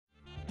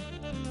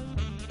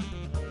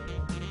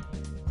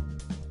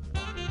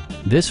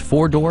This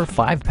four-door,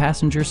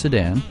 five-passenger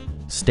sedan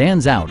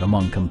stands out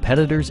among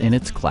competitors in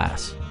its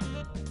class.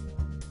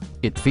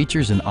 It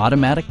features an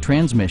automatic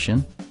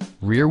transmission,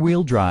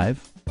 rear-wheel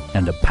drive,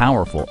 and a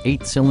powerful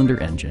 8-cylinder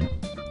engine.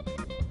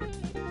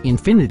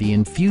 Infiniti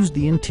infused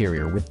the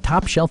interior with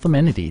top-shelf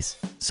amenities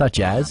such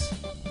as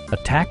a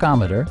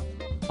tachometer,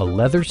 a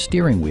leather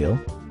steering wheel,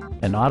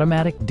 an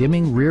automatic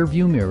dimming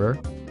rear-view mirror,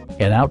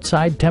 an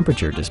outside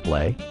temperature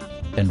display,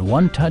 and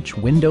one-touch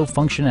window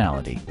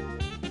functionality.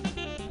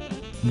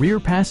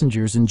 Rear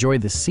passengers enjoy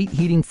the seat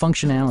heating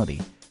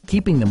functionality,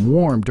 keeping them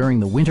warm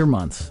during the winter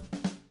months.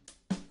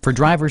 For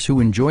drivers who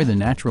enjoy the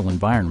natural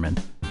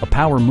environment, a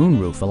power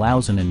moonroof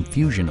allows an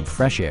infusion of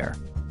fresh air.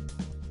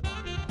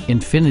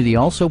 Infiniti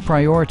also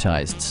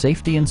prioritized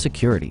safety and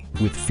security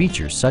with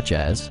features such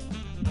as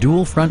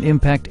dual front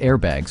impact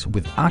airbags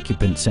with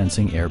occupant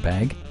sensing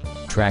airbag,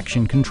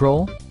 traction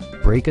control,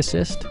 brake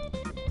assist,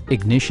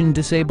 ignition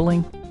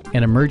disabling,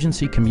 an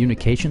emergency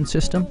communication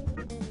system,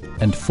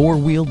 and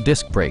four-wheel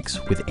disc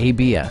brakes with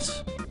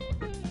ABS.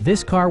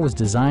 This car was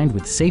designed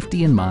with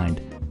safety in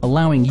mind,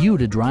 allowing you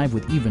to drive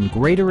with even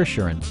greater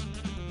assurance.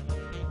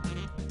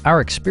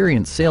 Our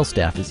experienced sales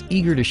staff is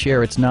eager to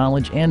share its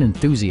knowledge and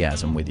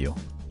enthusiasm with you.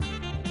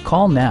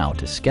 Call now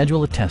to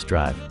schedule a test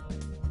drive.